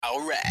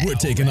rap. We're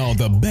taking all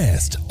the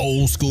best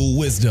old school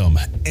wisdom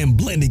and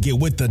blending it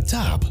with the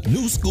top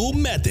new school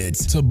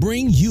methods to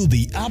bring you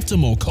the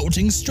optimal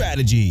coaching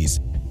strategies.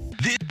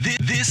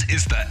 This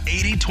is the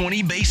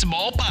 80-20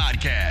 Baseball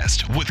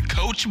Podcast with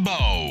Coach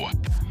Bo.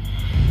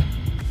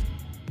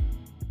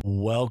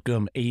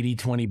 Welcome,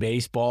 80-20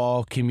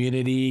 Baseball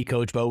community.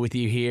 Coach Bo with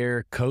you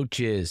here.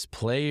 Coaches,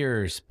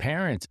 players,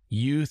 parents,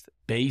 youth,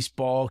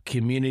 baseball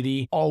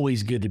community.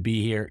 Always good to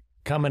be here.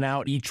 Coming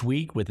out each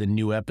week with a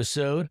new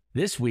episode.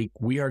 This week,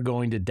 we are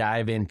going to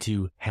dive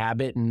into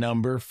habit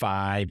number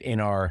 5 in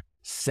our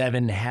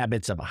 7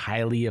 Habits of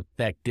Highly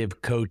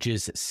Effective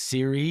Coaches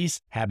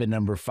series. Habit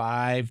number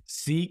 5,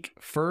 seek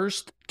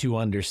first to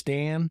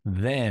understand,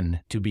 then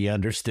to be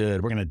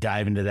understood. We're going to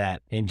dive into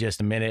that in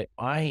just a minute.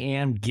 I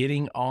am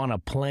getting on a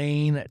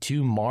plane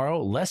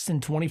tomorrow, less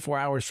than 24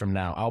 hours from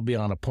now. I'll be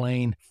on a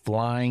plane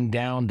flying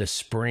down to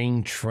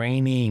spring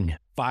training.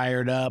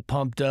 Fired up,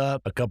 pumped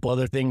up, a couple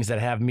other things that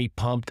have me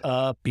pumped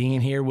up.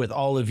 Being here with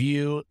all of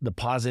you, the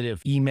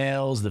positive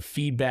emails, the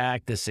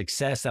feedback, the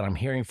success that I'm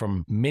hearing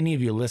from many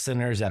of you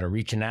listeners that are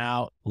reaching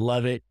out.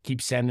 Love it.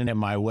 Keep sending it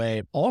my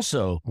way.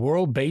 Also,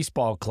 World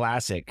Baseball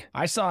Classic.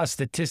 I saw a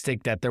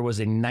statistic that there was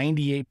a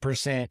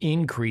 98%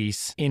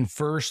 increase in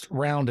first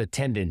round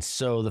attendance.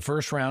 So the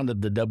first round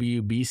of the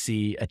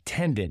WBC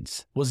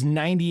attendance was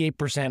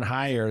 98%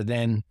 higher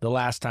than the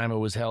last time it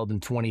was held in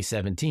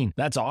 2017.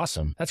 That's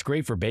awesome. That's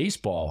great for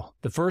baseball.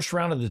 The first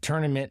round of the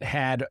tournament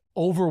had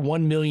over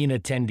 1 million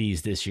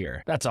attendees this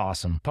year. That's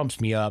awesome.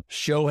 Pumps me up.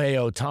 Shohei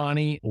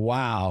Ohtani.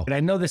 Wow. And I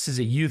know this is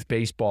a youth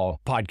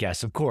baseball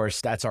podcast. Of course,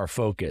 that's our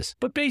focus.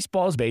 But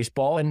baseball is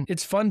baseball, and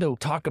it's fun to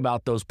talk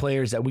about those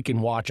players that we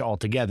can watch all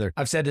together.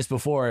 I've said this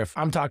before. If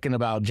I'm talking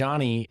about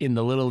Johnny in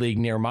the Little League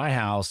near my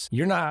house,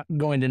 you're not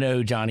going to know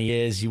who Johnny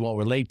is. You won't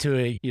relate to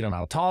it. You don't know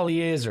how tall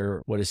he is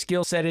or what his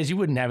skill set is. You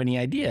wouldn't have any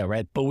idea,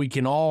 right? But we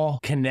can all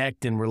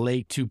connect and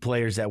relate to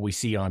players that we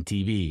see on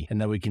TV and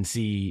that we can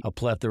see a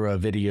plethora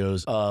of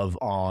videos of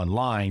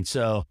online.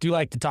 So do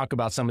like to talk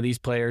about some of these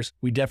players.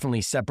 We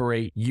definitely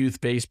separate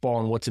youth baseball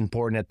and what's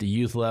important at the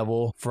youth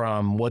level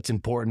from what's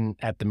important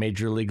at the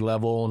major league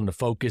level. And the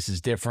focus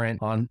is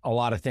different on a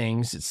lot of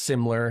things. It's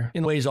similar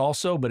in ways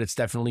also, but it's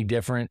definitely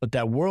different. But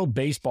that World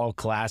Baseball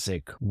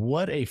Classic,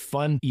 what a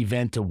fun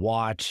event to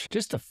watch.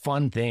 Just a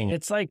fun thing.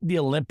 It's like the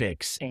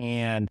Olympics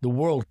and the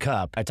World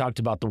Cup. I talked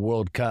about the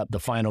World Cup, the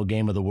final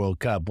game of the World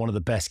Cup. One of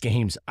the best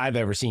games I've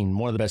ever seen.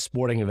 One of the best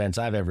sporting events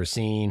I've ever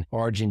seen.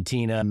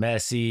 Argentina,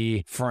 Messi,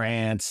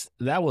 France.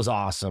 That was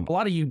awesome. A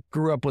lot of you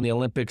grew up when the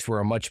Olympics were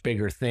a much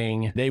bigger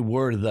thing. They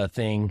were the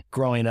thing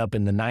growing up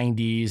in the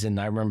 90s, and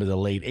I remember the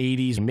late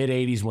 80s, mid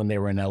 80s when they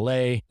were in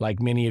LA.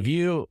 Like many of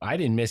you, I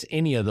didn't miss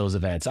any of those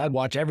events. I'd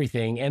watch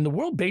everything, and the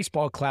World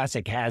Baseball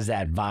Classic has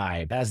that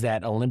vibe, has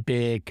that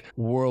Olympic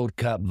World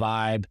Cup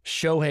vibe.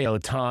 Shohei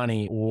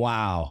Ohtani,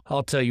 wow.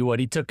 I'll tell you what,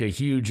 he took a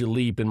huge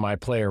leap in my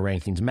player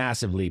rankings,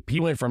 massive leap. He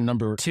went from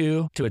number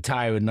 2 to a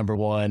tie with number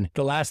 1.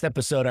 The last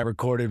episode I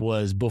recorded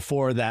was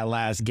before that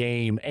last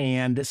game,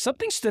 and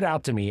something stood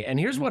out to me, and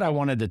here's what I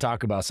wanted to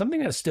talk about.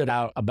 Something that stood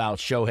out about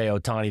Shohei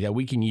Ohtani that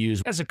we can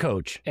use as a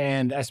coach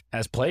and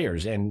as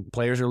players, and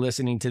players are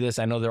listening to this.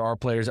 I know there are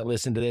players that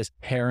listen to this,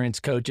 parents,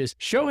 coaches.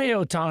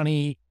 Shohei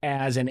Ohtani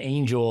as an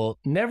Angel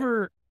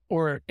never,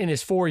 or in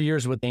his 4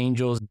 years with the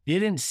Angels,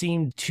 didn't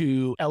seem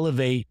to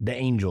elevate the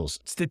Angels.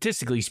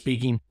 Statistically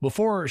speaking,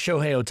 before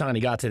Shohei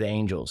Ohtani got to the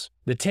Angels,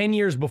 the 10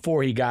 years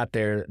before he got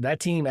there, that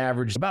team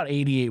averaged about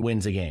 88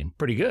 wins a game.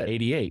 Pretty good,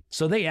 88.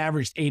 So they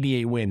averaged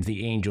 88 wins,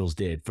 the Angels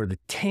did, for the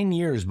 10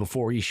 years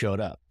before he showed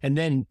up. And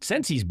then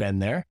since he's been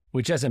there,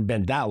 which hasn't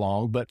been that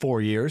long, but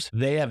 4 years,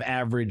 they have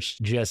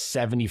averaged just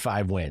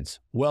 75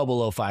 wins, well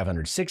below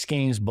 500, 6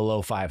 games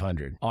below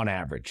 500 on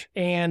average.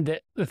 And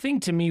the thing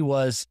to me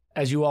was,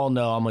 as you all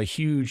know, I'm a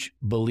huge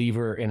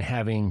believer in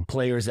having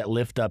players that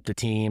lift up the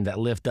team, that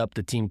lift up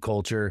the team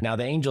culture. Now,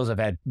 the Angels have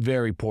had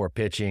very poor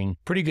pitching,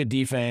 pretty good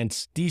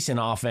defense, decent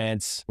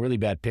offense, really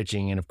bad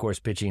pitching. And of course,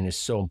 pitching is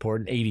so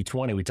important.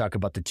 80-20, we talk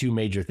about the 2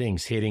 major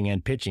things, hitting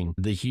and pitching,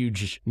 the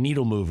huge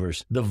needle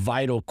movers, the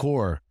vital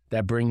core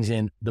that brings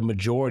in the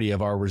majority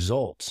of our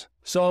results.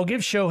 So I'll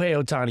give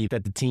Shohei Ohtani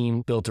that the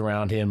team built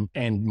around him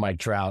and Mike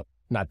Trout,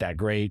 not that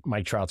great.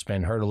 Mike Trout's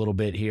been hurt a little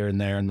bit here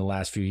and there in the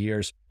last few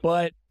years.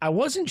 But I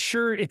wasn't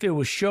sure if it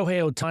was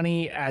Shohei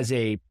Ohtani as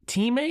a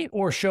teammate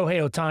or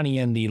Shohei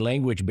Ohtani and the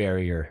language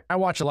barrier. I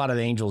watch a lot of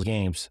the Angels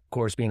games, of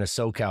course, being a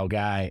SoCal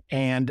guy,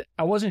 and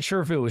I wasn't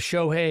sure if it was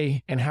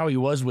Shohei and how he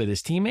was with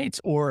his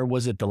teammates, or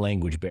was it the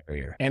language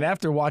barrier? And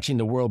after watching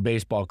the World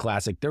Baseball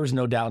Classic, there was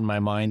no doubt in my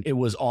mind it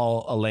was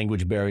all a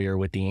language barrier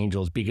with the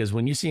Angels, because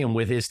when you see him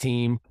with his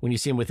team, when you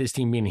see him with his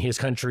team being his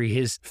country,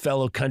 his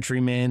fellow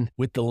countrymen,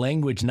 with the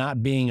language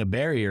not being a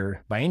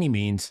barrier by any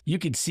means, you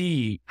could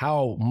see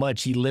how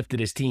much he lifted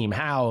his team,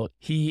 how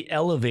he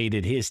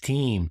elevated his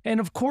team. And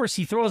of course,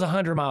 he throws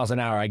 100 miles an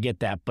hour. I get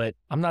that, but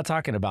I'm not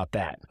talking about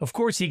that. Of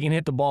course, he can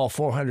hit the ball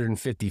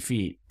 450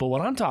 feet. But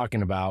what I'm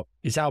talking about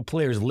is how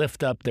players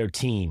lift up their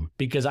team,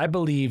 because I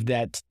believe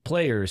that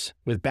players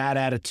with bad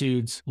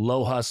attitudes,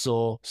 low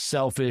hustle,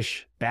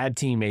 selfish, bad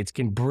teammates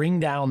can bring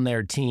down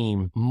their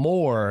team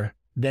more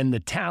than the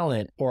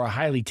talent or a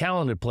highly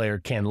talented player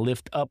can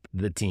lift up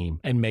the team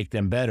and make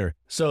them better.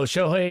 So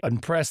Shohei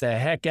impressed the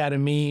heck out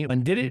of me.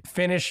 And did it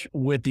finish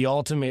with the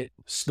ultimate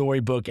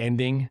storybook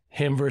ending?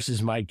 Him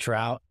versus Mike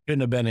Trout.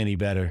 Couldn't have been any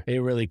better.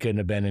 It really couldn't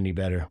have been any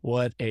better.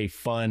 What a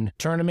fun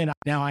tournament.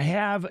 Now I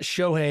have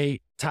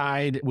Shohei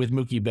tied with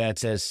Mookie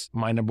Betts as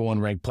my number one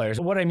ranked player.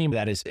 So what I mean by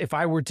that is if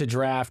I were to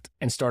draft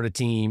and start a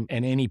team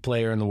and any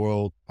player in the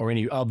world or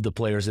any of the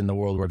players in the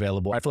world were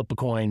available, I flip a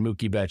coin,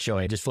 Mookie Betts,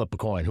 Shohei, just flip a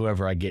coin,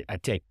 whoever I get, I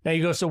take. Now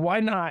you go, so why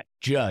not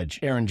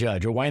Aaron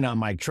Judge, or why not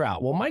Mike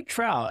Trout? Well, Mike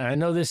Trout, and I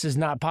know this is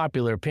not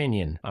popular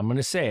opinion, I'm going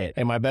to say it.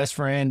 And my best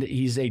friend,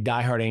 he's a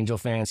diehard Angel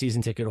fan,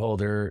 season ticket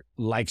holder,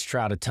 likes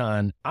Trout a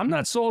ton. I'm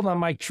not sold on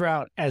Mike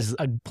Trout as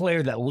a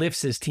player that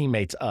lifts his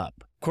teammates up.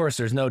 Of course,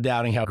 there's no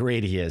doubting how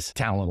great he is,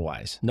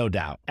 talent-wise. No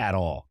doubt at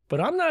all.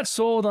 But I'm not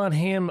sold on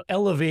him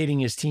elevating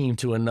his team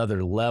to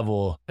another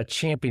level, a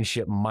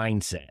championship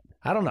mindset.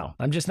 I don't know.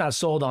 I'm just not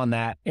sold on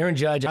that. Aaron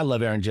Judge, I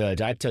love Aaron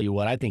Judge. I tell you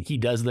what, I think he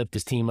does lift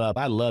his team up.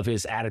 I love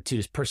his attitude,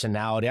 his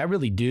personality. I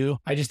really do.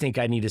 I just think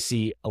I need to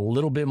see a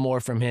little bit more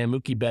from him.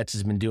 Mookie Betts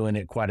has been doing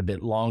it quite a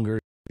bit longer.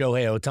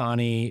 Shohei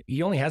Ohtani,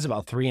 he only has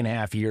about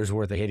 3.5 years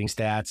worth of hitting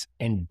stats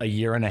and a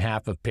year and a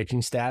half of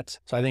pitching stats.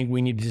 So I think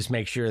we need to just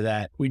make sure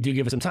that we do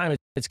give it some time.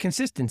 It's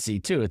consistency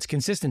too. It's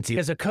consistency.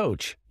 As a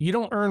coach, you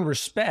don't earn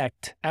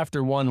respect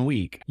after 1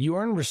 week. You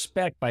earn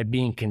respect by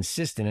being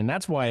consistent. And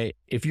that's why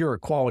if you're a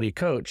quality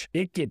coach,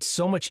 it gets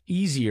so much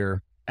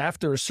easier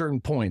after a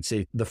certain point,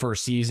 say the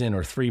first season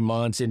or 3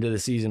 months into the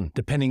season,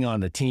 depending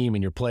on the team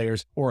and your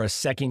players, or a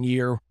second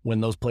year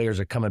when those players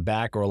are coming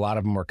back, or a lot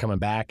of them are coming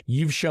back,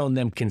 you've shown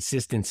them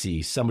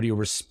consistency, somebody who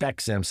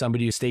respects them,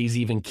 somebody who stays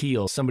even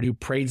keel, somebody who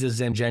praises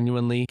them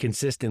genuinely,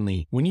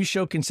 consistently. When you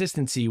show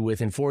consistency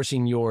with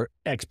enforcing your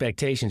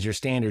expectations, your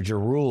standards, your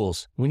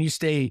rules, when you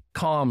stay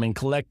calm and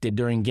collected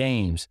during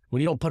games,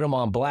 when you don't put them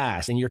on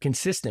blast and you're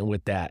consistent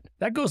with that,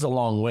 that goes a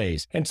long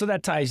ways. And so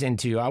that ties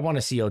into, I want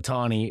to see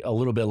Ohtani a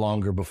little bit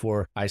longer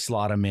before I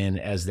slot him in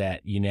as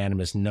that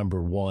unanimous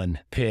number one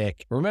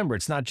pick. Remember,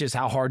 it's not just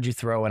how hard you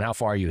throw and how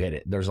far you hit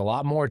it. There's a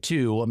lot more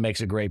to what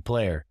makes a great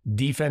player.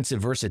 Defensive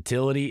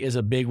versatility is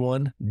a big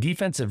one.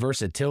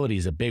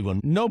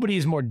 Nobody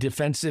is more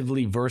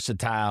defensively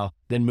versatile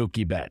than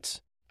Mookie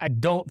Betts. I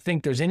don't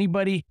think there's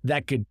anybody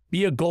that could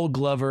be a Gold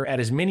Glover at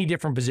as many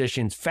different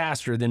positions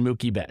faster than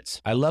Mookie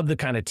Betts. I love the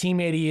kind of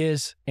teammate he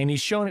is, and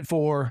he's shown it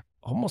for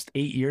almost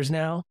 8 years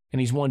now,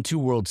 and he's won 2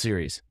 World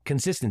Series.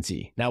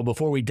 Consistency. Now,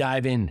 before we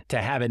dive into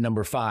habit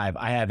number 5,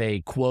 I have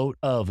a quote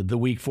of the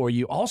week for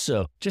you.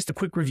 Also, just a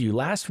quick review.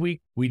 Last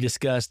week, we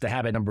discussed the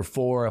habit number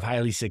 4 of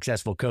highly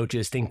successful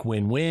coaches think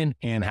win-win,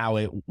 and how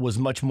it was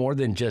much more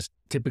than just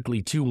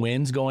typically 2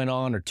 wins going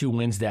on or 2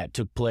 wins that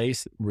took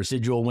place,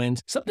 residual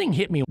wins. Something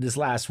hit me this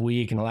last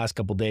week and the last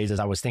couple of days as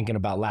I was thinking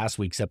about last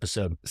week's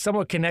episode.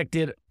 Somewhat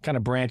connected, kind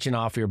of branching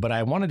off here, but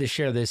I wanted to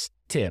share this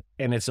tip,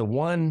 and it's a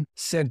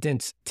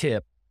 1-sentence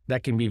tip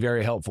that can be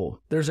very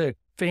helpful. There's a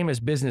famous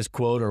business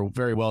quote, or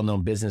very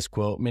well-known business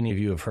quote. Many of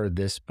you have heard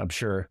this, I'm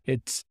sure.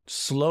 It's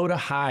slow to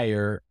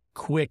hire,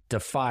 quick to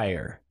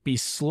fire. Be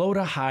slow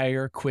to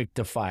hire, quick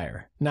to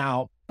fire.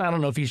 Now, I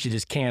don't know if you should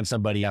just can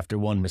somebody after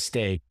one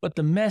mistake, but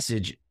the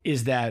message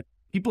is that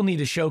people need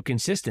to show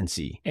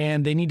consistency,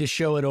 and they need to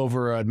show it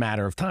over a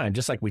matter of time,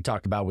 just like we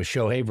talked about with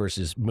Shohei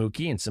versus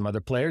Mookie and some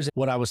other players.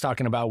 What I was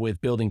talking about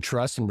with building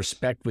trust and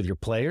respect with your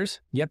players,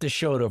 you have to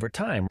show it over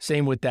time.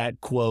 Same with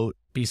that quote,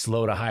 be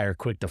slow to hire,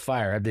 quick to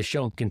fire. Have they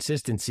shown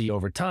consistency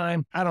over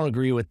time? I don't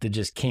agree with the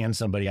just can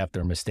somebody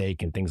after a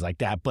mistake and things like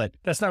that, but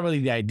that's not really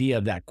the idea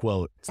of that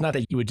quote. It's not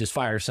that you would just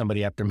fire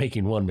somebody after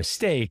making one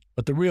mistake,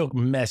 but the real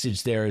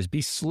message there is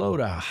be slow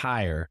to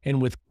hire,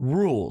 and with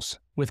rules.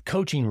 With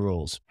coaching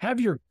rules, have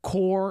your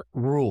core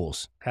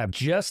rules. Have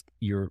just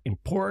your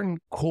important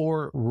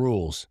core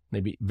rules.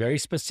 They be very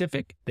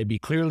specific. They be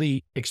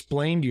clearly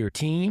explained to your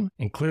team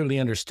and clearly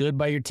understood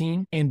by your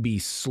team. And be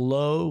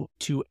slow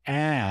to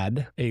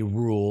add a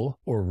rule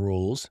or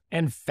rules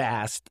and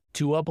fast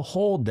to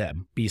uphold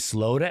them. Be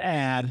slow to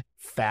add,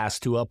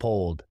 fast to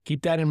uphold.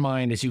 Keep that in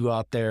mind as you go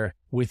out there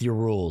with your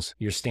rules,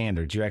 your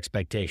standards, your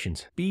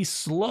expectations. Be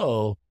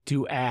slow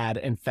to add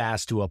and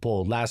fast to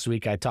uphold. Last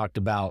week I talked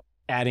about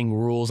adding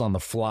rules on the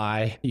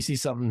fly. You see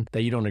something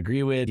that you don't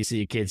agree with. You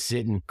see a kid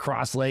sitting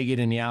cross-legged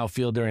in the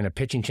outfield during a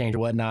pitching change or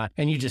whatnot,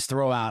 and you just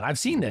throw out. I've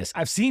seen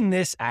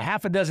this a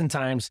half a dozen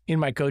times in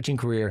my coaching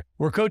career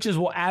where coaches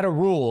will add a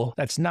rule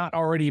that's not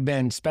already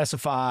been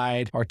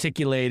specified,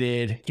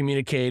 articulated,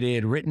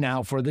 communicated, written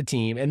out for the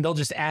team, and they'll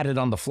just add it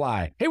on the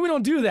fly. Hey, we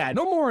don't do that.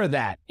 No more of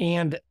that.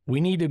 And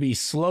we need to be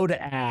slow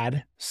to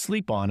add,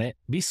 sleep on it,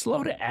 be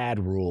slow to add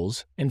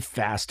rules, and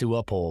fast to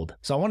uphold.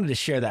 So I wanted to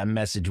share that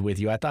message with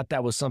you. I thought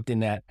that was something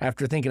that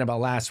after thinking about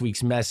last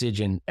week's message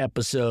and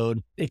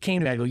episode, it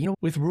came to me, I go,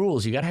 with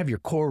rules, you got to have your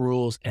core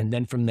rules, and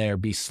then from there,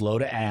 be slow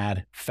to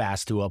add,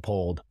 fast to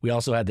uphold. We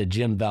also had the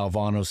Jim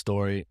Valvano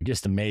story,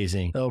 just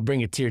amazing. It'll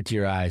bring a tear to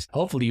your eyes.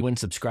 Hopefully you wouldn't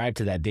subscribe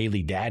to that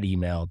Daily Dad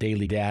email.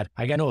 Daily Dad,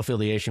 I got no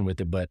affiliation with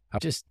it, but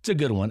it's a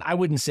good one. I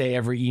wouldn't say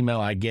every email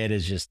I get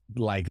is just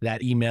like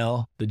that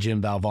email, the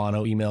Jim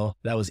Valvano email.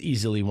 That was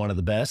easily one of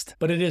the best,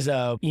 but it is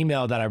a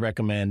email that I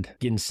recommend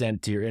getting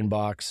sent to your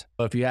inbox.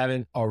 So if you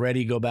haven't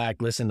already, go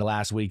back, listen to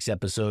last week's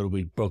episode.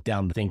 We broke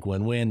down the Think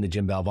Win-Win, the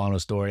Jim Valvano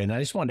story, and I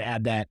just wanted to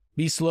add that.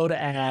 Be slow to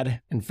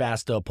add and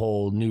fast to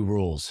uphold new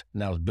rules.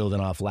 And that was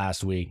building off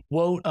last week.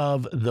 Quote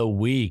of the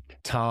week,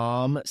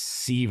 Tom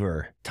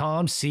Seaver.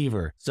 Tom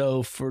Seaver.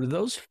 So for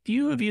those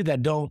few of you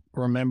that don't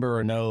remember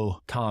or know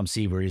Tom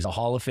Seaver, he's a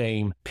Hall of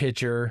Fame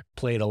pitcher,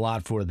 played a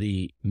lot for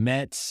the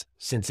Mets,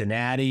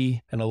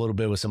 Cincinnati, and a little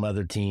bit with some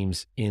other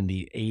teams in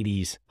the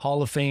 80s.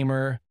 Hall of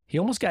Famer. He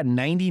almost got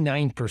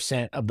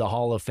 99% of the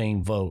Hall of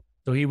Fame vote.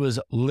 So he was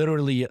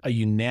literally a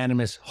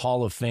unanimous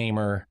Hall of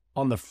Famer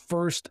on the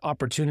first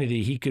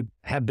opportunity he could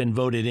have been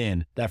voted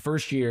in. That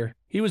first year,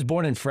 he was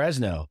born in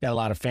Fresno. Got a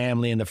lot of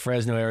family in the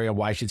Fresno area.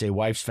 Well, I should say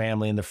wife's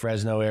family in the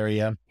Fresno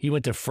area. He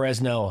went to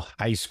Fresno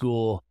High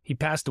School. He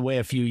passed away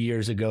a few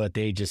years ago at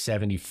the age of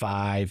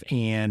 75,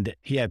 and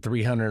he had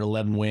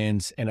 311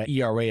 wins and an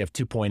ERA of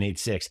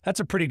 2.86. That's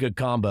a pretty good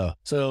combo.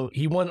 So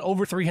he won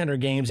over 300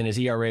 games, and his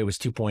ERA was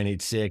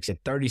 2.86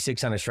 at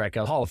 3,600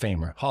 strikeouts. Hall of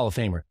Famer. Hall of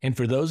Famer. And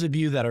for those of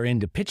you that are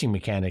into pitching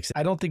mechanics,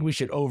 I don't think we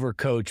should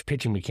overcoach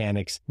pitching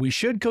mechanics. We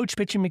should coach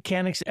pitching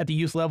mechanics at the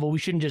youth level. We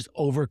shouldn't just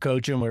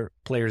overcoach them where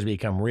players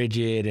become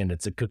rigid and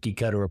it's a cookie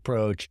cutter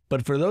approach.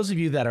 But for those of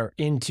you that are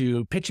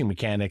into pitching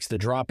mechanics, the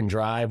drop and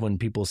drive, when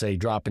people say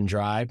drop and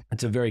drive,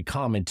 it's a very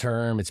common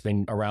term. It's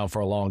been around for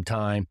a long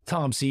time.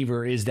 Tom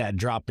Seaver is that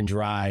drop and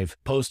drive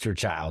poster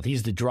child.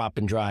 He's the drop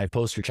and drive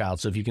poster child.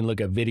 So if you can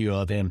look at video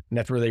of him, and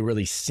that's where they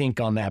really sink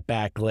on that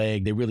back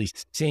leg. They really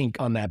sink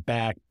on that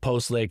back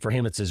post leg. For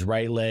him, it's his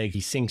right leg.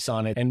 He sinks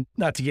on it. And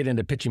not to get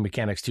into pitching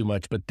mechanics too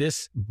much, but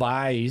this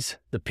buys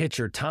the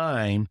pitcher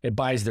time. It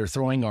buys their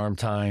throwing arm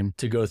time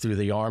to go through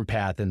the arm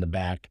path in the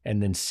back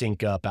and then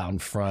sink up out in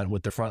front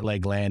with the front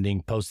leg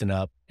landing, posting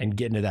up, and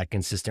getting to that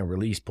consistent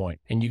release point.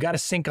 And you got to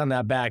sink on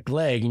that back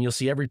leg, and you'll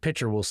see every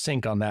pitcher will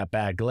sink on that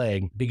back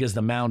leg because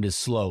the mound is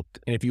sloped.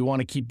 And if you want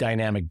to keep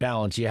dynamic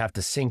balance, you have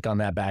to sink on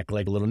that back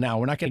leg a little. Now,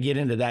 we're not going to get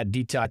into that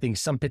detail. I think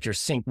some pitchers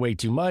sink way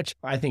too much.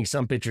 I think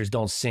some pitchers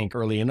don't sink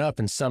early enough,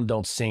 and some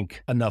don't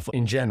sink enough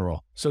in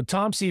general. So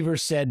Tom Seaver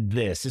said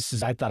this. This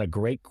is, I thought, a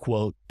great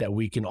quote that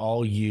we can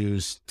all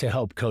use to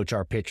help coach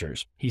our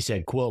pitchers. He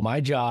said, quote,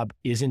 "My job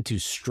isn't to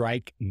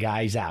strike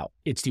guys out.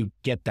 It's to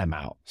get them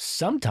out.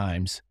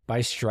 Sometimes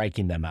by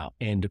striking them out,"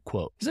 end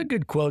quote. It's a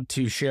good quote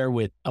to share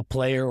with a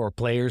player or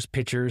players,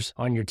 pitchers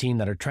on your team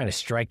that are trying to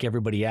strike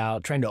everybody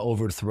out, trying to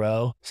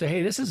overthrow. Say,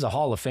 hey, this is a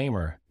Hall of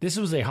Famer. This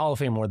was a Hall of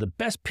Famer, one of the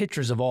best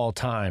pitchers of all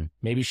time.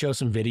 Maybe show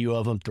some video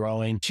of him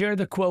throwing. Share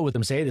the quote with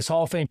them. Say, hey, this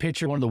Hall of Fame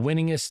pitcher, one of the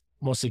winningest,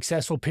 most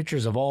successful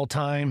pitchers of all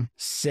time,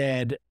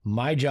 said,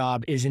 my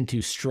job isn't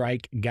to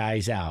strike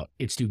guys out.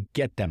 It's to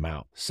get them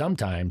out.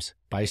 Sometimes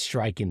by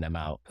striking them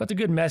out. That's a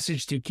good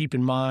message to keep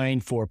in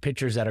mind for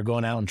pitchers that are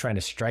going out and trying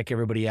to strike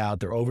everybody out.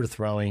 They're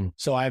overthrowing.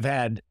 So I've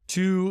had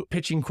 2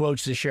 pitching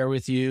quotes to share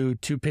with you,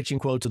 2 pitching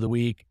quotes of the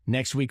week.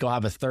 Next week, I'll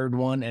have a third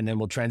one, and then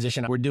we'll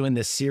transition. We're doing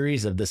this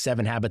series of the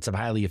 7 Habits of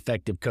Highly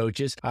Effective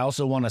Coaches. I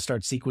also want to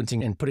start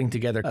sequencing and putting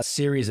together a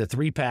series, a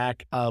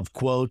 3-pack of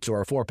quotes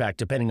or a 4-pack,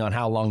 depending on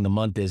how long the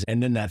month is.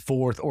 And then that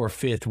 4th or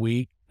 5th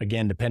week,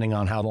 again, depending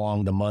on how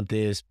long the month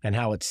is and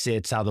how it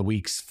sits, how the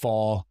weeks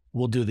fall,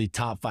 we'll do the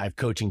top 5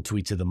 coaching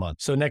tweets of the month.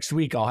 So next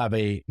week, I'll have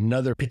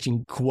another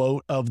pitching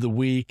quote of the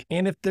week.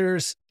 And if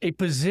there's a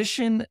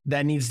position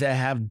that needs to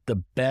have the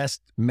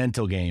best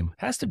mental game,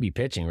 it has to be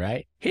pitching,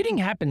 right? Hitting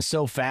happens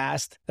so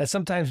fast that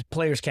sometimes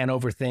players can't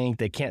overthink.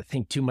 They can't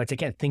think too much. They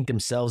can't think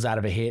themselves out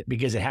of a hit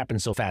because it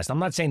happens so fast. I'm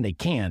not saying they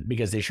can't,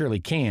 because they surely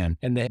can.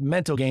 And the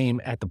mental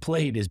game at the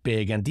plate is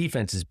big, and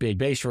defense is big.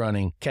 Base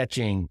running,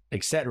 catching,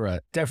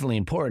 etc. Definitely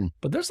important.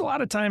 But there's a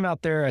lot of time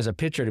out there as a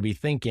pitcher to be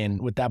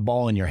thinking with that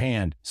ball in your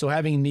hand. So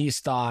having these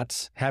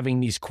thoughts,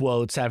 having these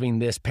quotes, having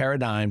this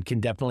paradigm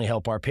can definitely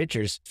help our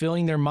pitchers.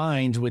 Filling their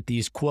minds with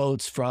these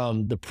quotes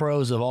from the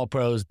pros of all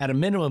pros, at a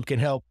minimum, can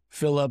help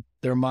fill up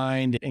their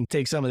mind and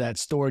take some of that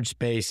storage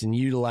space and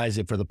utilize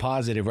it for the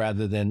positive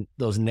rather than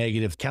those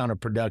negative,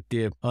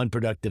 counterproductive,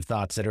 unproductive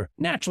thoughts that are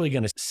naturally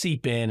going to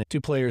seep in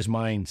to players'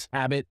 minds.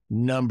 Habit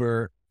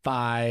number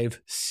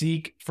 5,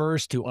 seek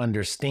first to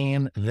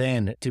understand,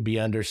 then to be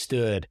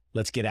understood.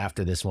 Let's get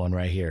after this one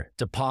right here.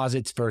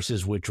 Deposits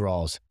versus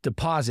withdrawals.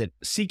 Deposit,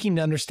 seeking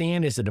to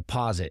understand, is a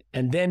deposit,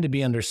 and then to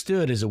be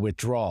understood is a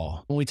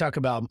withdrawal. When we talk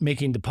about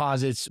making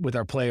deposits with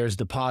our players,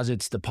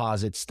 deposits,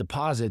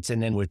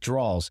 and then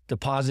withdrawals.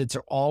 Deposits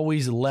are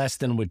always less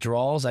than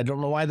withdrawals. I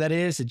don't know why that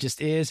is. It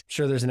just is. I'm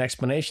sure there's an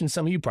explanation.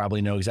 Some of you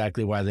probably know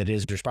exactly why that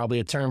is. There's probably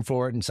a term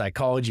for it in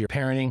psychology or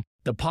parenting.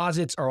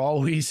 Deposits are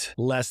always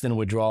less than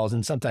withdrawals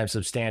and sometimes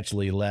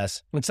substantially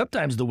less. And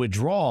sometimes the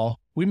withdrawal,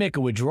 we make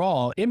a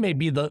withdrawal, it may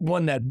be the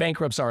one that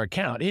bankrupts our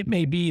account. It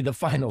may be the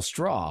final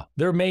straw.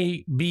 There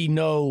may be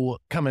no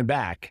coming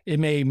back. It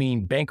may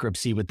mean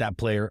bankruptcy with that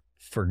player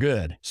for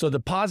good. So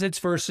deposits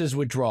versus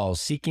withdrawals,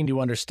 seeking to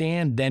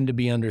understand, then to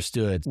be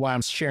understood. Why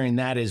I'm sharing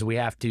that is we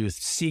have to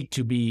seek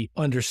to be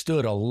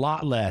understood a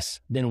lot less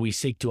than we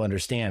seek to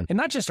understand. And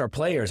not just our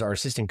players, our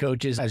assistant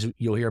coaches, as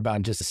you'll hear about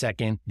in just a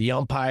second, the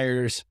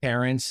umpires,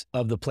 parents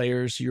of the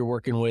players you're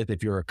working with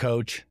if you're a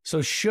coach.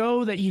 So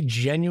show that you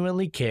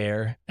genuinely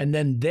care, and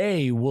then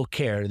they will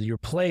care, your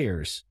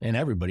players and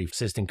everybody,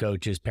 assistant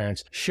coaches,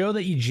 parents, show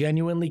that you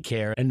genuinely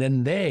care, and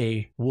then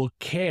they will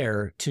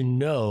care to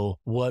know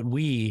what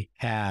we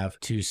have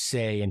to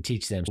say and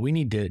teach them. We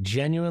need to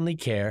genuinely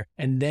care,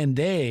 and then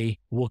they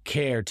will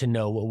care to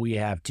know what we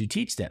have to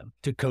teach them,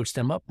 to coach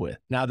them up with.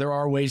 Now, there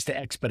are ways to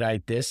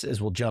expedite this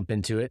as we'll jump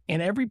into it.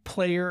 And every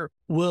player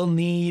will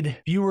need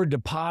fewer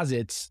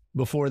deposits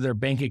before their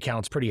bank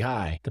account's pretty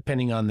high,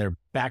 depending on their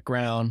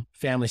background,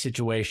 family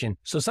situation.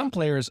 So some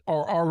players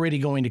are already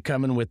going to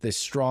come in with this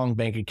strong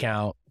bank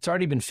account. It's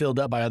already been filled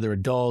up by other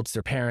adults,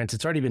 their parents.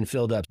 It's already been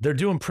filled up. They're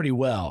doing pretty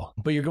well,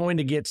 but you're going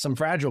to get some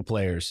fragile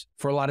players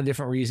for a lot of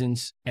different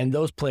reasons. And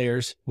those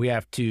players, we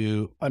have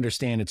to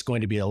understand it's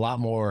going to be a lot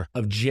more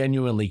of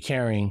genuinely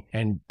caring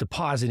and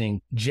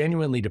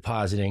genuinely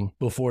depositing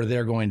before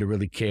they're going to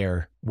really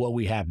care what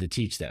we have to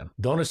teach them.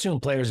 Don't assume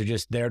players are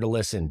just there to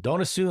listen. Don't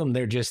assume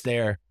they're just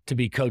there to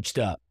be coached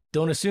up.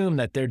 Don't assume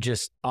that they're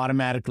just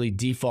automatically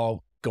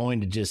default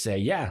going to just say,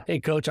 yeah, hey,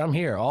 coach, I'm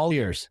here, all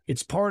ears.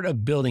 It's part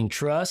of building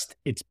trust.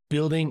 It's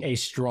building a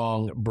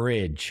strong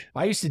bridge.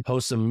 I used to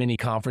host some mini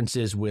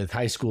conferences with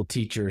high school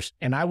teachers,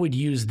 and I would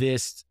use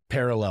this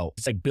parallel.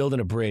 It's like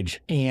building a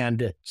bridge.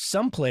 And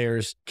some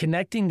players,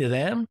 connecting to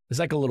them is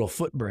like a little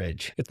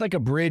footbridge. It's like a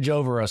bridge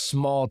over a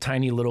small,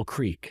 tiny little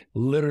creek.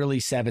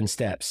 Literally 7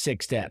 steps,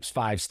 6 steps,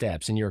 5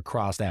 steps, and you're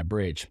across that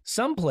bridge.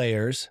 Some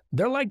players,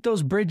 they're like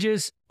those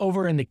bridges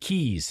over in the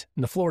Keys,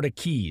 in the Florida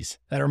Keys,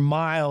 that are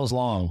miles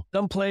long.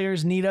 Some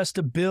players need us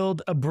to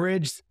build a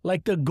bridge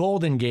like the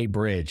Golden Gate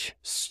Bridge.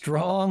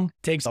 Strong,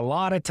 takes a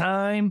lot of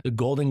time. The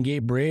Golden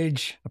Gate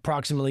Bridge,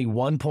 approximately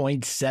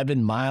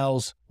 1.7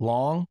 miles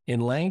long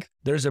in length.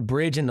 There's a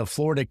bridge in the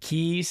Florida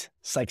Keys.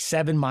 It's like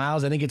 7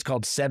 miles. I think it's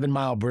called 7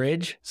 Mile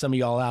Bridge. Some of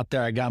y'all out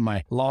there, I got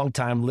my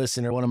longtime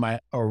listener, one of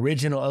my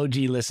original OG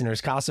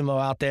listeners, Cosimo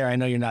out there. I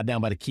know you're not down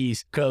by the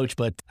Keys, coach,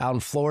 but out in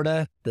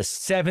Florida, the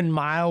 7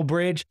 Mile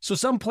Bridge. So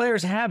some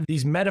players have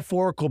these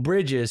metaphorical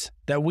bridges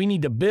that we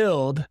need to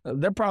build.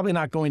 They're probably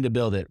not going to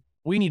build it.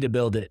 We need to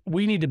build it.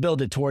 We need to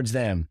build it towards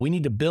them. We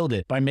need to build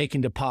it by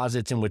making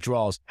deposits and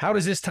withdrawals. How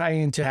does this tie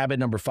into habit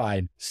number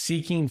 5?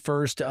 Seeking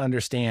first to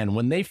understand.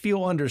 When they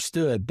feel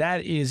understood,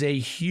 that is a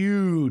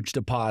huge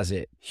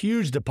deposit.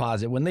 Huge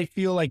deposit. When they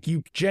feel like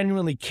you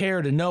genuinely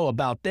care to know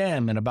about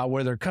them and about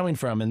where they're coming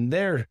from and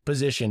their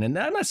position. And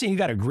I'm not saying you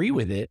got to agree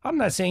with it. I'm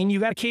not saying you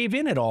got to cave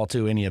in at all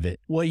to any of it.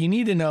 What you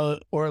need to know,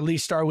 or at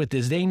least start with,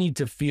 is they need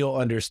to feel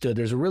understood.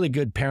 There's a really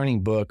good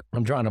parenting book.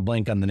 I'm drawing a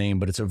blank on the name,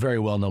 but it's a very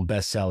well-known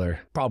bestseller.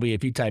 Probably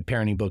if you type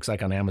parenting books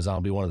like on Amazon,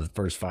 it'll be one of the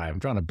first 5. I'm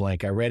drawing a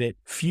blank. I read it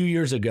a few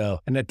years ago.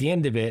 And at the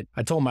end of it,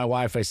 I told my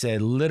wife, I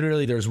said,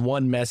 literally, there's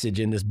one message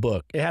in this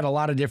book. It had a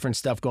lot of different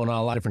stuff going on,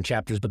 a lot of different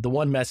chapters, but the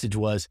one message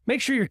was, make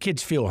sure your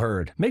kids feel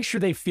heard. Make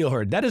sure they feel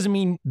heard. That doesn't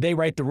mean they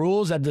write the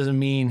rules. That doesn't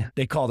mean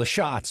they call the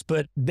shots,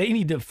 but they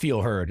need to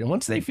feel heard. And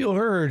once they feel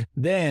heard,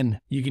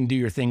 then you can do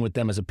your thing with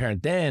them as a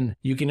parent. Then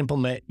you can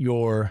implement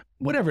your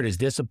whatever it is,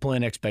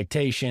 discipline,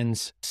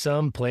 expectations.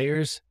 Some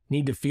players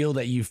need to feel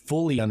that you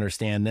fully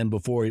understand them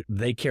before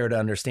they care to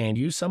understand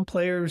you. Some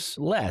players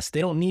less.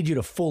 They don't need you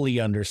to fully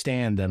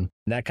understand them.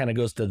 And that kind of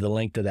goes to the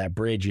length of that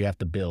bridge you have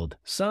to build.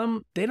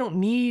 Some, they don't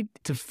need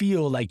to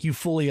feel like you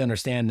fully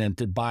understand them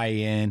to buy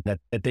in, that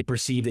they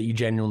perceive that you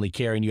genuinely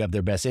care and you have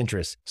their best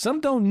interests.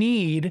 Some don't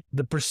need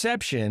the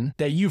perception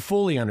that you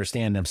fully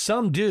understand them.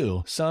 Some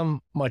do,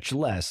 some much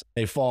less.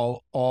 They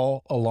fall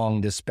all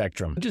along this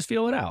spectrum. Just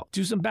feel it out.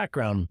 Do some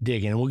background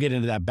digging, and we'll get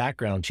into that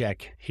background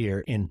check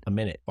here in a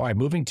minute. All right,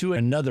 moving to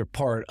another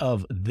part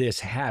of this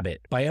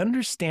habit. By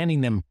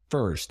understanding them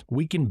first,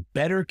 we can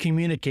better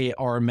communicate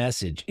our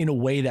message in a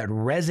way that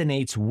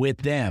resonates with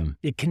them.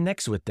 It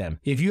connects with them.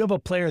 If you have a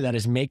player that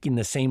is making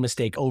the same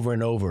mistake over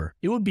and over,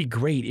 it would be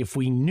great if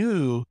we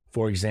knew,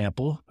 for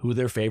example, who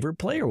their favorite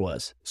player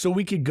was. So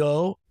we could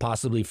go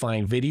possibly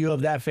find video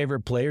of that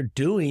favorite player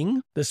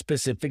doing the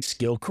specific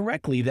skill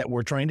correctly that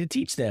we're trying to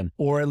teach them,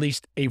 or at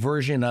least a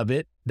version of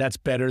it that's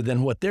better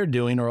than what they're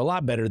doing, or a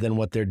lot better than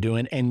what they're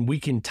doing. And we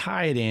can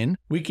tie it in.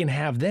 We can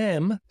have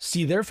them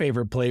see their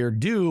favorite player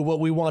do what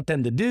we want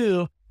them to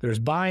do. There's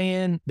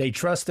buy-in. They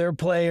trust their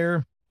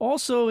player.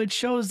 Also, it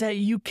shows that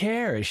you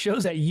care. It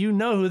shows that you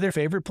know who their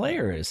favorite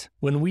player is.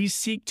 When we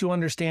seek to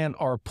understand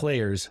our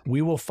players,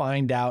 we will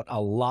find out a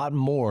lot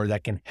more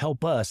that can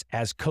help us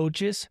as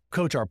coaches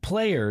coach our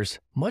players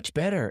much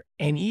better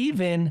and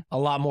even a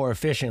lot more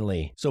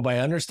efficiently. So by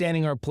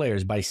understanding our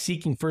players, by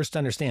seeking first to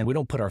understand, we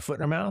don't put our foot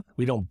in our mouth.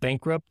 We don't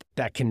bankrupt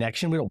that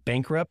connection. We don't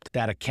bankrupt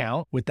that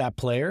account with that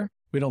player.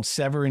 We don't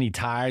sever any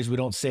ties. We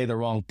don't say the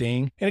wrong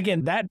thing. And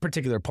again, that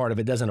particular part of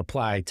it doesn't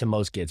apply to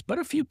most kids, but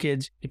a few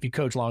kids, if you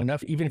coach long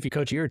enough, even if you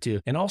coach a year or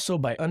two. And also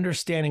by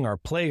understanding our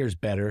players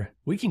better,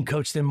 we can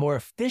coach them more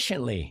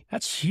efficiently.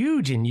 That's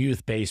huge in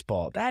youth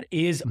baseball. That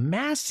is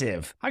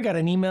massive. I got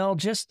an email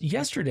just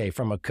yesterday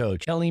from a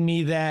coach telling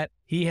me that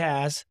he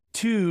has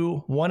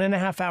 2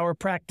 1.5-hour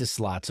practice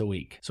slots a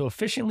week. So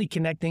efficiently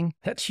connecting,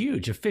 that's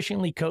huge.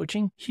 Efficiently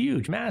coaching,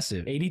 huge,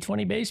 massive.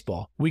 80-20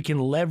 baseball. We can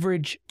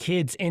leverage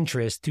kids'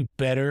 interest to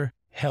better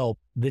help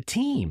the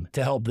team,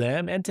 to help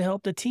them and to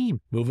help the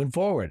team moving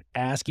forward.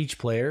 Ask each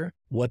player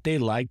what they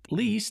liked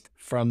least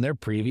from their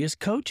previous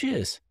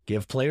coaches.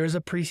 Give players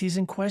a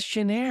preseason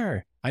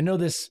questionnaire. I know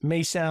this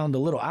may sound a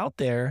little out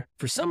there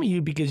for some of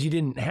you because you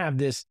didn't have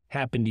this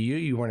happen to you.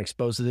 You weren't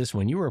exposed to this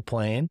when you were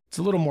playing. It's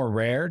a little more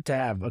rare to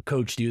have a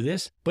coach do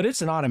this, but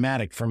it's an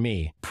automatic for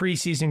me.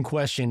 Preseason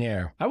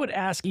questionnaire. I would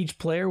ask each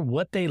player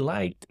what they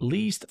liked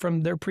least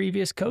from their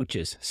previous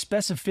coaches.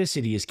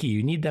 Specificity is key.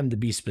 You need them to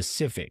be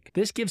specific.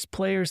 This gives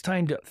players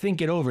time to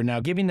think it over. Now,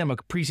 giving them a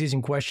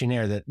preseason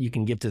questionnaire that you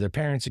can give to their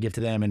parents or give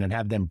to them and then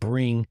have them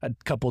bring a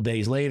couple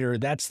days later,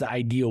 that's the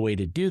ideal way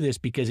to do this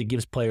because it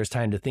gives players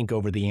time to think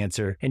over the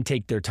answer and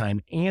take their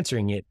time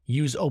answering it.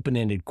 Use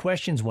open-ended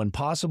questions when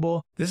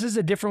possible. This is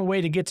a different way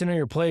to get to know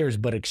your players,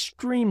 but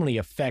extremely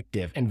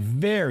effective and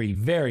very,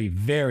 very,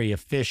 very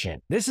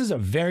efficient. This is a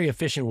very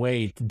efficient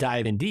way to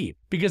dive in deep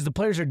because the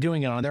players are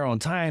doing it on their own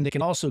time. They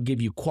can also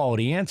give you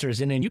quality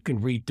answers, and then you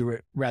can read through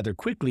it rather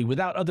quickly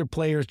without other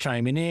players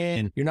chiming in.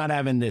 And you're not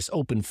having this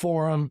open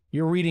forum.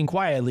 You're reading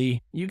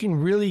quietly. You can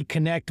really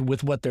connect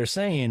with what they're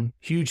saying.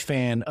 Huge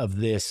fan of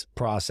this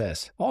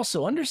process.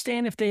 Also,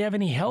 understand if they have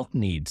any health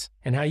needs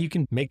and how you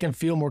can make them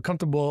feel more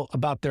comfortable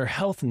about their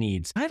health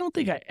needs. I don't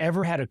think I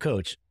ever had a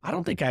coach. I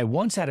don't think I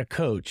once had a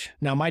coach.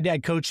 Now, my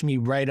dad coached me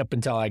right up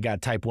until I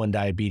got type 1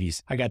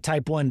 diabetes. I got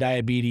type 1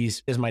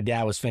 diabetes as my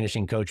dad was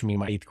finishing coaching me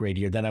my 8th grade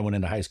year. Then I went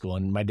into high school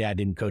and my dad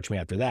didn't coach me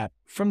after that.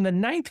 From the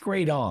 9th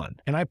grade on,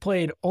 and I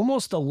played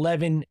almost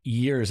 11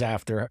 years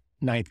after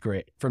 9th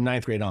grade, from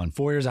 9th grade on,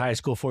 4 years of high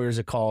school, 4 years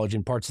of college,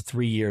 and parts of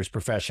 3 years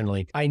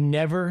professionally. I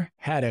never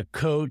had a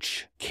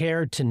coach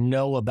care to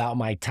know about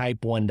my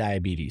type 1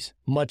 diabetes,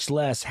 much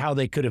less how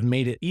they could have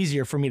made it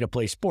easier for me to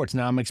play sports.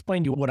 Now, I'm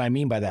explaining to you what I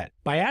mean by that.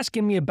 By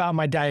asking me about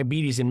my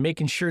diabetes and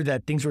making sure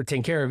that things were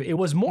taken care of, it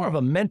was more of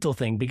a mental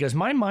thing because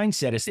my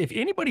mindset is, if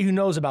anybody who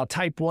knows about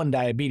type 1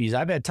 diabetes,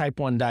 I've had type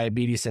 1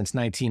 diabetes since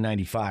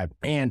 1995,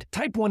 and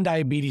type 1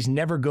 diabetes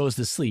never goes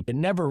to sleep. It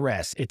never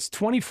rests. It's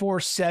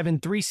 24/7,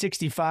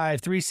 365,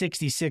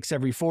 366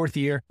 every 4th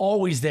year,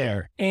 always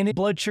there. And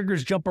blood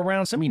sugars jump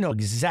around. Some of you know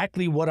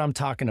exactly what I'm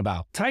talking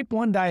about. Type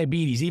 1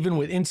 diabetes, even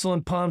with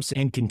insulin pumps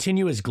and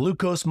continuous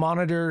glucose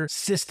monitor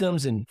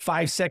systems and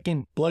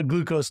 5-second blood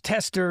glucose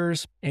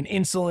testers and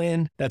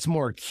insulin that's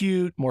more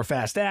acute, more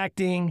fast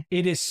acting,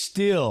 it is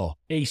still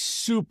a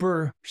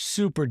super,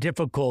 super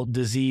difficult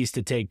disease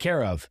to take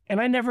care of. And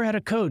I never had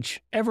a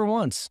coach ever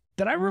once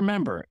that I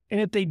remember. And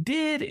if they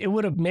did, it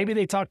would have, maybe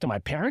they talked to my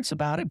parents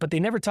about it, but they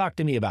never talked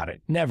to me about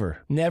it.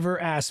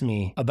 Never asked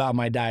me about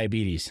my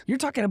diabetes. You're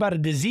talking about a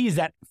disease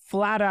that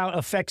flat out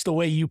affects the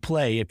way you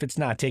play if it's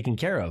not taken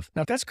care of.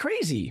 Now, that's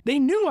crazy. They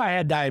knew I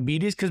had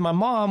diabetes because my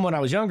mom, when I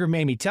was younger,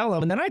 made me tell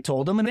them, and then I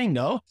told them, and they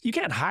know. You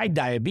can't hide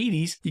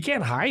diabetes. You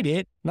can't hide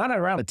it. Not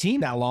around a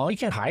team that long. You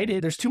can't hide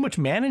it. There's too much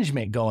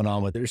management going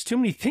on with it. There's too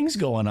many things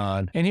going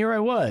on. And here I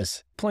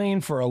was,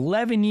 playing for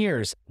 11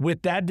 years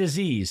with that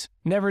disease.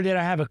 Never did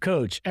I have a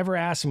coach ever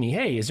ask me,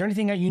 hey, is there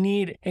anything that you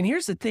need? And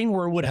here's the thing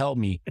where it would help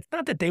me. It's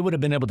not that they would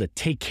have been able to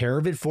take care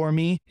of it for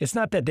me. It's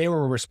not that they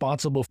were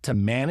responsible to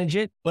manage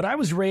it, but I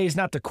was raised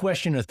not to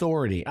question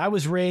authority. I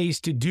was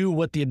raised to do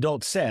what the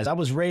adult says. I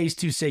was raised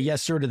to say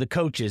yes, sir, to the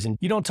coaches, and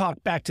you don't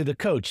talk back to the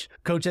coach.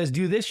 Coach says,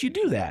 do this, you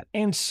do that.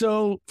 And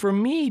so for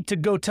me to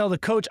go tell the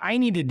coach I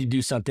needed to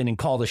do something and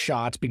call the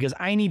shots because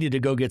I needed to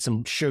go get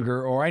some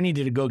sugar, or I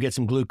needed to go get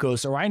some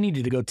glucose, or I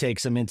needed to go take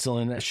some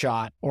insulin, a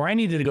shot, or I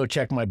needed to go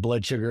check my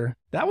blood sugar.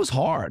 That was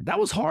hard. That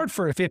was hard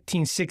for a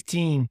 15,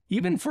 16,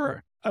 even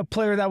for a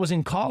player that was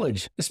in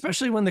college,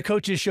 especially when the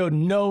coaches showed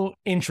no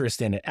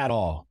interest in it at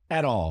all.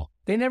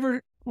 They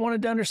never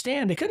wanted to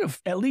understand. They could have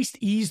at least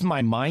eased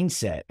my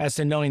mindset as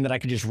to knowing that I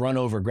could just run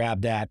over,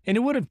 grab that. And it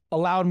would have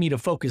allowed me to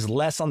focus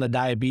less on the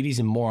diabetes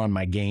and more on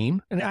my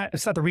game. And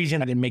it's not the reason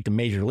I didn't make the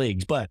major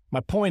leagues, but my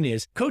point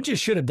is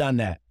coaches should have done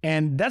that.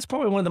 And that's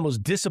probably one of the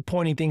most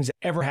disappointing things that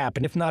ever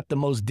happened, if not the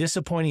most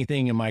disappointing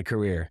thing in my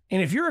career.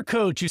 And if you're a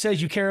coach who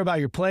says you care about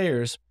your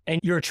players, and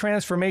you're a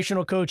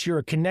transformational coach, you're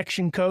a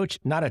connection coach,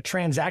 not a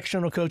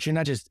transactional coach, you're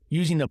not just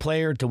using the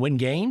player to win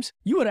games,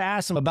 you would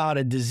ask them about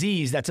a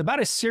disease that's about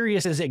as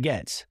serious as it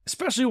gets,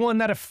 especially one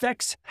that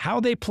affects how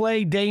they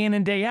play day in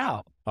and day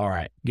out. All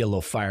right, get a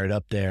little fired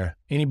up there.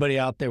 Anybody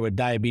out there with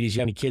diabetes, you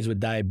have any kids with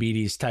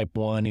diabetes, type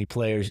 1, any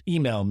players,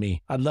 email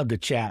me. I'd love to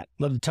chat,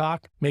 love to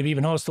talk, maybe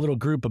even host a little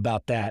group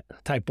about that.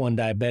 Type 1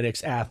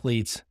 diabetics,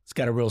 athletes. It's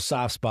got a real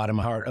soft spot in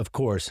my heart, of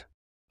course.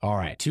 All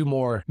right, 2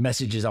 more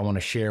messages I want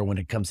to share when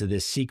it comes to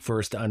this. Seek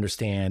first to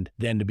understand,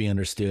 then to be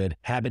understood.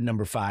 Habit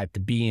number 5, to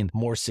being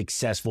more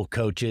successful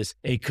coaches.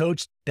 A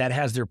coach that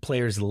has their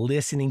players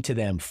listening to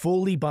them,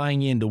 fully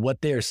buying into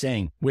what they're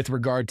saying with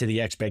regard to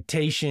the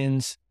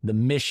expectations, the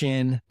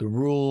mission, the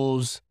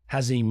rules,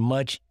 has a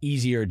much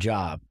easier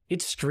job. It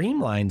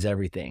streamlines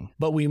everything.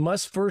 But we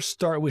must first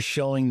start with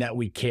showing that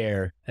we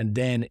care, and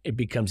then it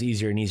becomes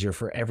easier and easier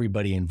for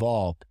everybody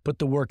involved. Put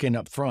the work in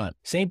up front.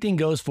 Same thing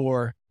goes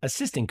for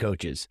assistant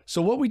coaches.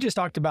 So what we just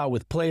talked about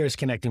with players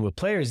connecting with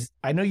players,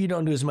 I know you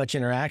don't do as much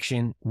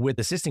interaction with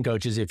assistant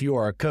coaches if you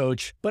are a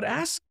coach, but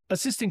ask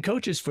assistant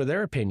coaches for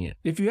their opinion.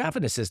 If you have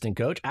an assistant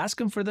coach, ask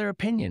them for their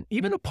opinion.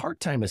 Even a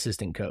part-time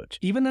assistant coach,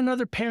 even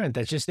another parent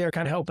that's just there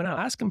kind of helping out,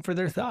 ask them for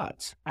their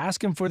thoughts.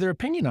 Ask them for their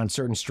opinion on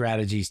certain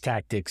strategies,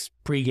 tactics,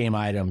 pregame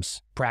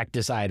items,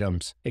 practice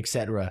items,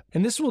 etc.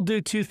 And this will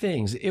do 2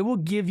 things. It will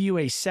give you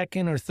a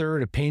second or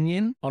third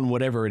opinion on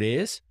whatever it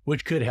is,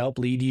 which could help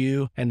lead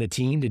you and the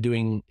team to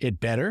doing it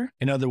better.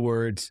 In other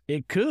words,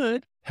 it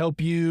could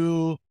help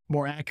you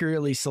more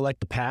accurately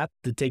select the path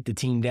to take the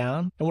team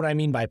down. And what I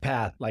mean by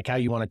path, like how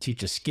you want to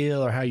teach a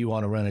skill or how you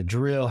want to run a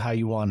drill, how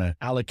you want to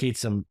allocate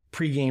some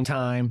pregame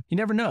time. You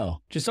never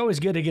know. Just always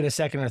good to get a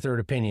second or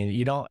third opinion.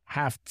 You don't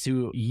have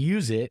to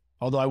use it,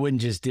 although I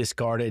wouldn't just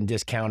discard it and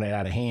discount it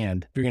out of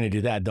hand. If you're going to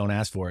do that, don't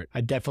ask for it.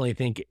 I definitely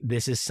think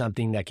this is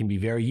something that can be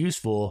very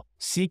useful,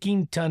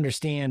 seeking to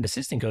understand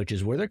assistant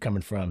coaches, where they're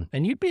coming from.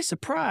 And you'd be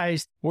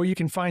surprised where you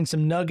can find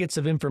some nuggets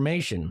of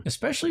information,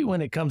 especially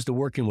when it comes to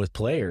working with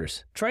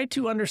players. Try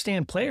to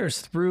understand players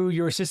through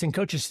your assistant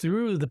coaches,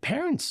 through the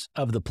parents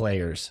of the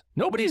players.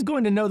 Nobody's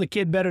going to know the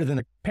kid better than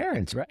the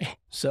parents, right?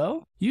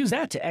 So use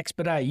them to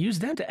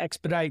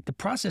expedite the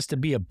process to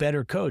be a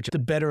better coach, to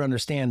better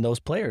understand those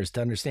players,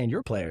 to understand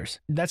your players.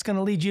 That's going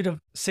to lead you to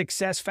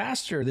success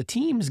faster. The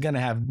team's going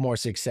to have more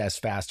success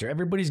faster.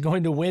 Everybody's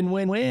going to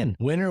win.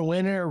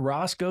 Winner,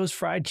 Roscoe's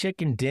fried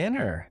chicken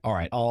dinner. All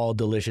right, all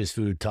delicious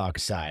food talk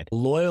aside.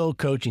 Loyal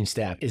coaching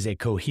staff is a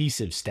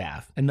cohesive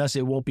staff, and thus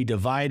it won't be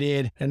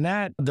divided. And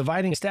that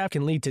dividing staff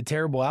can lead to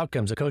terrible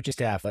outcomes. A coaching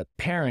staff,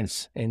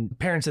 parents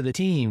of the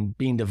team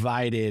being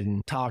divided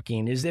and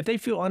talking, is if they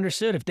feel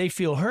understood, if they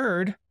feel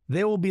heard,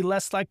 they will be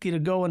less likely to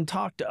go and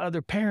talk to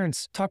other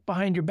parents, talk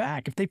behind your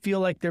back if they feel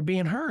like they're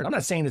being heard. I'm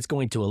not saying it's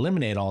going to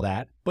eliminate all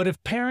that, but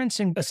if parents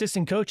and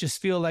assistant coaches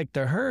feel like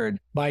they're heard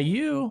by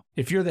you,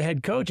 if you're the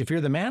head coach, if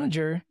you're the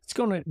manager, it's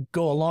going to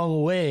go a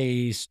long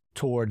ways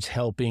towards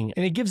helping,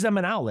 and it gives them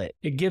an outlet.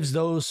 It gives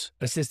those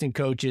assistant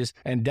coaches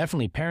and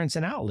definitely parents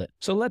an outlet.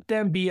 So let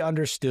them be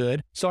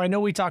understood. So I know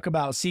we talk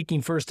about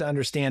seeking first to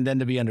understand, then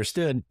to be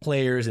understood,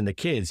 players and the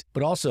kids,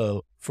 but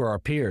also for our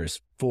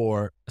peers,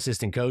 for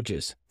assistant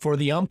coaches, for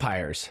the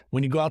umpires.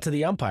 When you go out to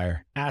the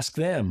umpire, ask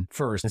them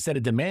first. Instead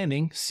of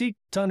demanding, seek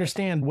to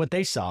understand what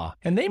they saw.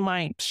 And they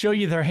might show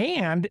you their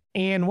hand,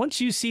 and once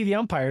you see the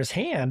umpire's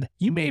hand,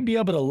 you may be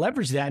able to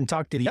leverage that and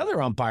talk to the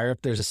other umpire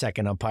if there's a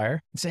second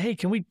umpire and say, hey,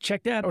 can we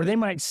check that? Or they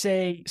might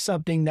say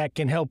something that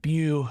can help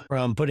you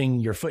from putting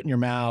your foot in your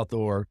mouth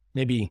or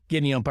maybe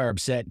getting the umpire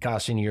upset,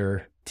 costing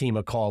your team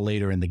a call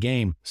later in the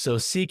game. So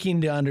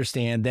seeking to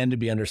understand, then to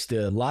be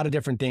understood. A lot of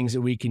different things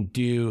that we can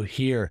do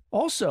here.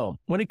 Also,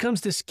 when it comes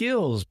to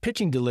skills,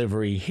 pitching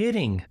delivery,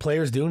 hitting,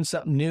 players doing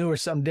something new or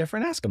something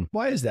different, ask them,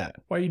 why is that?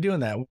 Why are you doing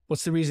that?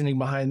 What's the reasoning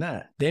behind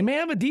that? They may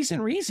have a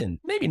decent reason,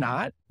 maybe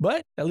not,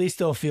 but at least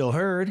they'll feel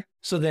heard.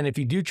 So then if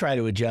you do try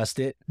to adjust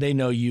it, they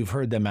know you've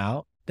heard them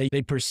out.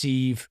 They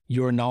perceive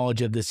your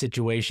knowledge of the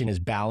situation as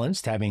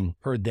balanced, having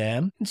heard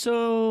them. And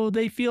so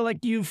they feel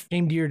like you've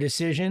aimed to your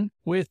decision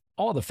with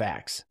all the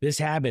facts. This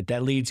habit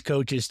that leads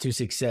coaches to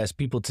success,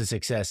 people to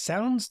success,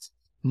 sounds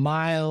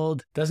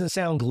mild, doesn't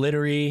sound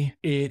glittery.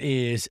 It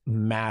is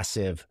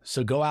massive.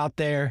 So go out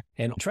there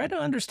and try to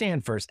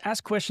understand first,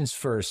 ask questions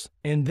first,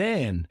 and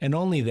then, and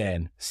only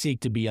then,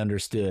 seek to be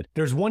understood.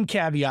 There's one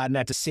caveat, and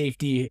that's a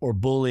safety or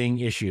bullying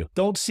issue.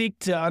 Don't seek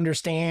to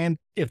understand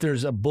if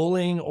there's a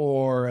bullying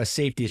or a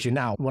safety issue.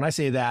 Now, when I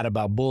say that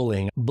about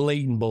bullying,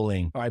 blatant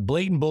bullying, all right,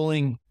 blatant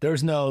bullying,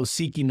 there's no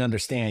seeking to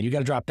understand. You got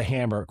to drop the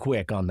hammer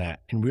quick on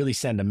that and really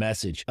send a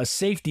message. A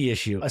safety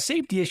issue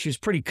is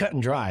pretty cut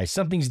and dry.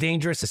 Something's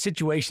dangerous, a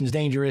situation's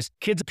dangerous.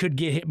 Kids could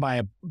get hit by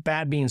a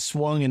bat being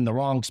swung in the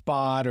wrong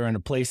spot or in a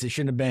place that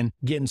shouldn't have been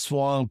getting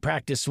swung.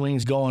 Practice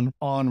swings going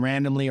on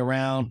randomly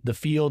around the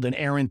field, an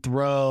errant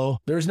throw.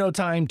 There's no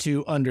time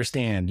to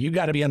understand. You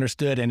got to be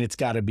understood, and it's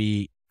got to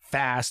be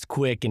fast,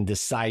 quick, and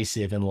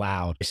decisive and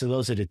loud. So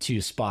those are the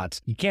 2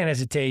 spots. You can't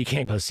hesitate. You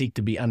can't seek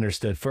to be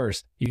understood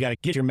first. You got to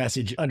get your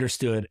message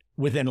understood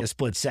within a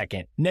split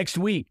second. Next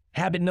week,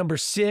 habit number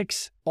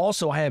 6.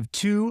 Also, I have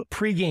 2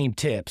 pregame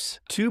tips.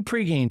 2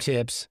 pregame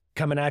tips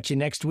coming at you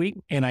next week.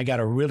 And I got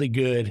a really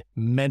good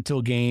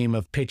mental game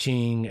of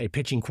pitching, a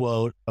pitching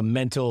quote, a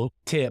mental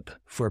tip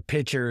for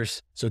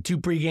pitchers. So 2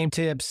 pregame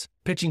tips,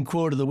 pitching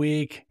quote of the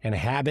week, and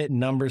habit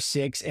number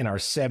 6 in our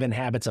 7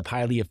 Habits of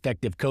Highly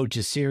Effective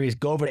Coaches series.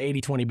 Go over to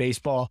 80/20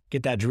 Baseball,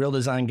 get that drill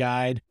design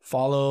guide.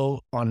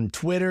 Follow on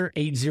Twitter,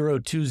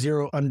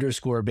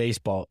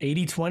 8020_baseball,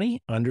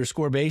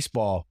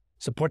 8020_baseball.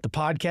 Support the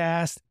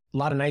podcast. A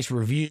lot of nice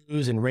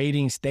reviews and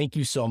ratings. Thank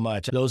you so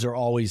much. Those are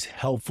always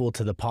helpful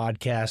to the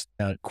podcast.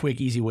 A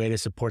quick, easy way to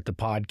support the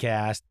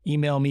podcast.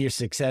 Email me your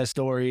success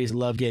stories.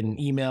 Love getting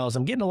emails.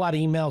 I'm getting a lot of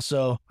emails,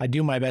 so I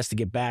do my best to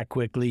get back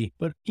quickly.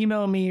 But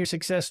email me your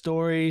success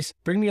stories.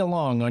 Bring me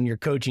along on your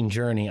coaching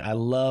journey. I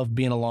love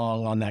being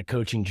along on that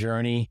coaching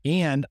journey.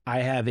 And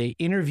I have an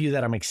interview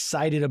that I'm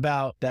excited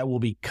about that will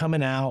be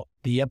coming out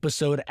the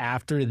episode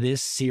after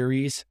this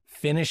series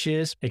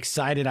finishes.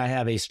 Excited. I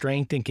have a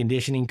strength and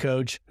conditioning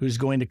coach who's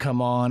going to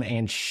come on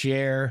and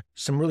share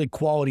some really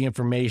quality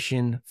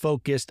information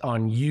focused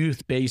on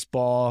youth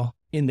baseball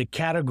in the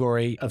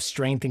category of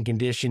strength and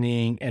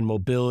conditioning and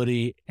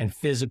mobility and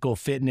physical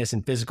fitness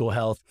and physical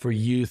health for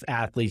youth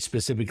athletes,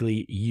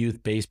 specifically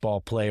youth baseball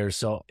players.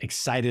 So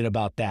excited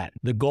about that.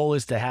 The goal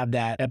is to have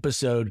that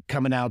episode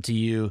coming out to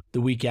you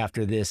the week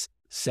after this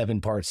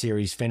 7-part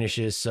series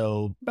finishes.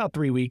 So about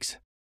 3 weeks.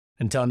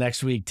 Until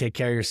next week, take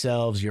care of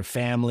yourselves, your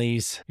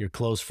families, your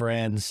close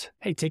friends.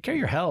 Hey, take care of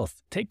your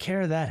health. Take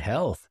care of that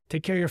health.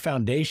 Take care of your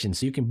foundation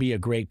so you can be a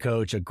great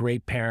coach, a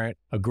great parent,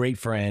 a great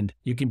friend.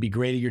 You can be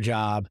great at your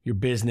job, your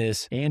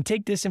business, and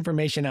take this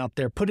information out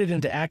there, put it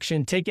into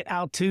action, take it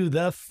out to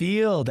the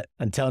field.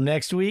 Until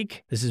next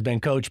week, this has been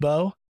Coach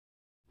Bo.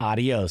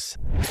 Adios.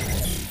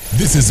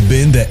 This has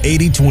been the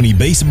 80/20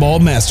 Baseball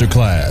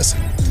Masterclass.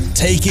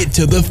 Take it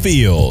to the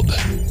field.